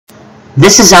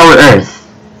This is our Earth.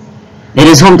 It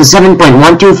is home to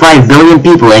 7.125 billion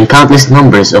people and countless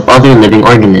numbers of other living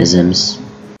organisms.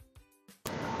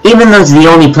 Even though it's the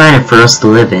only planet for us to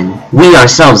live in, we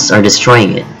ourselves are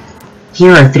destroying it.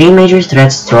 Here are three major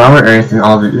threats to our Earth and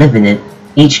all that live in it,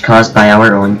 each caused by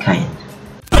our own kind.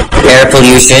 Air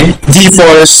pollution,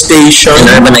 deforestation,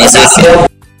 and urbanization.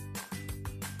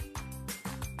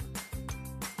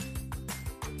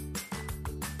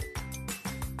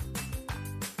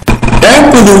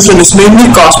 Air pollution is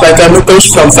mainly caused by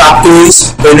chemicals from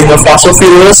factories, burning of fossil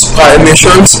fuels, car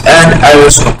emissions, and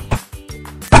aerosols.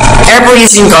 Air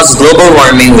pollution causes global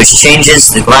warming, which changes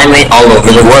the climate all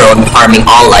over the world, harming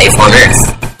all life on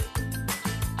Earth.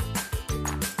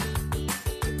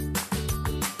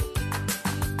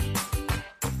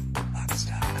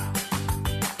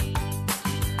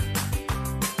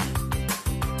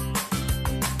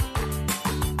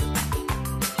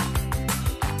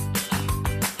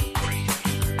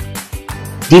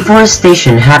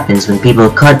 Deforestation happens when people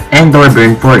cut and/or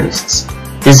burn forests.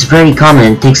 This is very common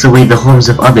and takes away the homes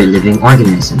of other living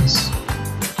organisms.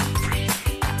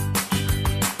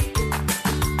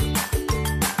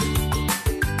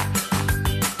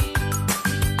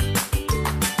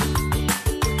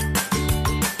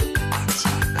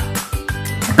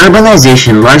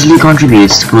 Urbanization largely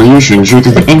contributes to pollution due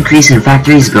to the increase in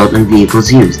factories built and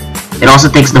vehicles used. It also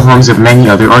takes the homes of many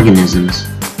other organisms.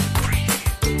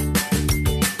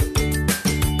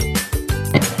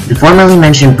 The formerly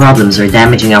mentioned problems are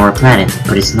damaging our planet,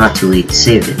 but it's not too late to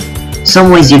save it. Some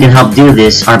ways you can help do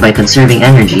this are by conserving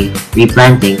energy,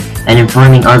 replanting, and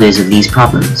informing others of these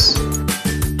problems.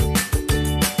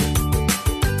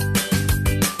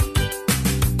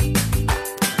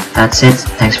 That's it.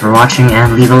 Thanks for watching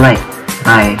and leave a like.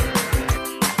 Bye.